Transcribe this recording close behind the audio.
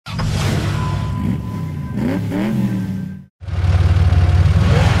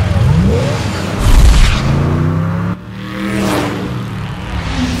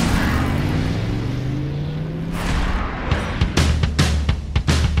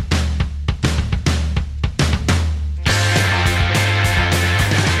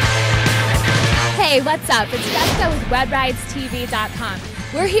up? It's Jessica with WebRidesTV.com.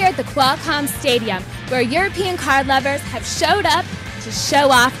 We're here at the Qualcomm Stadium, where European car lovers have showed up to show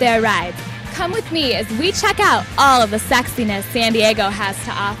off their rides. Come with me as we check out all of the sexiness San Diego has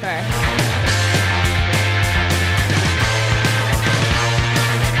to offer.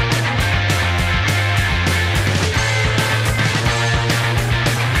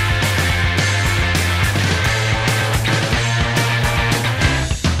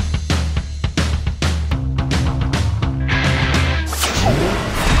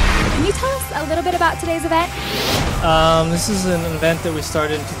 A little bit about today's event? This is an event that we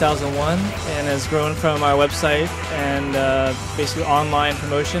started in 2001 and has grown from our website and basically online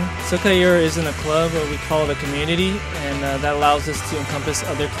promotion. SoCal isn't a club, but we call it a community, and that allows us to encompass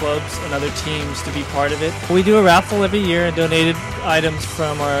other clubs and other teams to be part of it. We do a raffle every year and donated items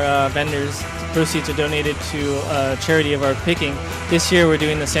from our vendors. Proceeds are donated to a charity of our picking. This year we're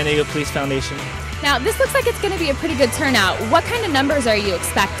doing the San Diego Police Foundation. Now, this looks like it's going to be a pretty good turnout. What kind of numbers are you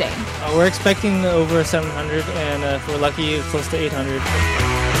expecting? We're expecting over 700, and if we're lucky, close to 800.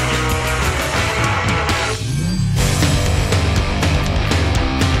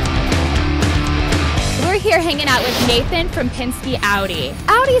 We're here hanging out with Nathan from Penske Audi.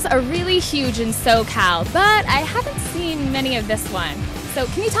 Audis are really huge in SoCal, but I haven't seen many of this one. So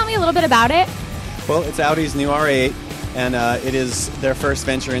can you tell me a little bit about it? Well, it's Audi's new R8. And it is their first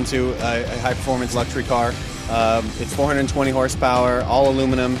venture into a high-performance luxury car. It's 420 horsepower, all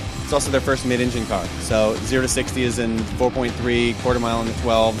aluminum. It's also their first mid-engine car. So 0 to 60 is in 4.3, quarter mile in the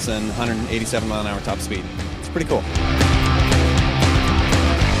 12s, and 187 mile an hour top speed. It's pretty cool.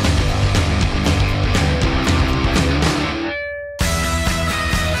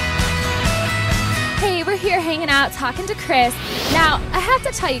 We're here hanging out, talking to Chris. Now, I have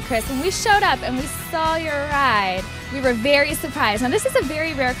to tell you, Chris, when we showed up and we saw your ride, we were very surprised. Now, this is a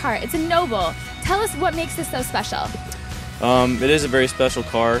very rare car. It's a Noble. Tell us what makes this so special. It is a very special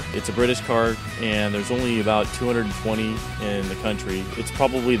car. It's a British car, and there's only about 220 in the country. It's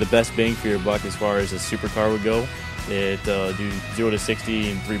probably the best bang for your buck as far as a supercar would go. It do 0 to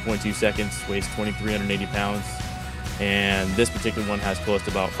 60 in 3.2 seconds, weighs 2,380 pounds. And this particular one has close to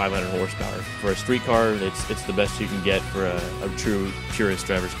about 500 horsepower. For a street car, it's the best you can get for a true purist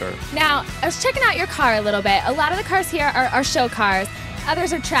driver's car. Now, I was checking out your car a little bit. A lot of the cars here are show cars.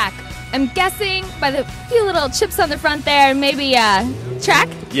 Others are track. I'm guessing by the few little chips on the front there, maybe track?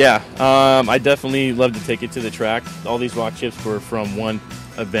 Yeah, I definitely love to take it to the track. All these rock chips were from one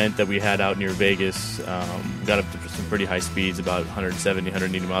event that we had out near Vegas. Got up to some pretty high speeds, about 170,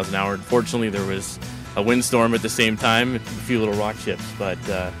 180 miles an hour. Fortunately, there was a windstorm at the same time, a few little rock chips, but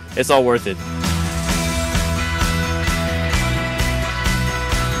it's all worth it.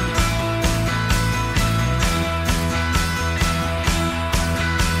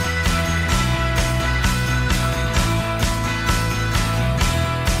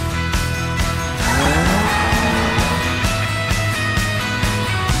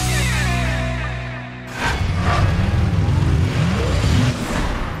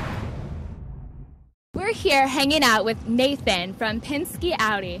 We're here hanging out with Nathan from Penske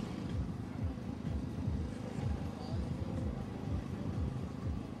Audi.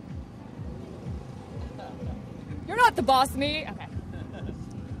 You're not the boss, me. Okay.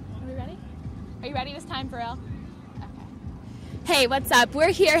 Are we ready? Are you ready this time for real? Okay. Hey, what's up?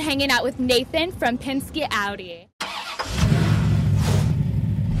 We're here hanging out with Nathan from Penske Audi.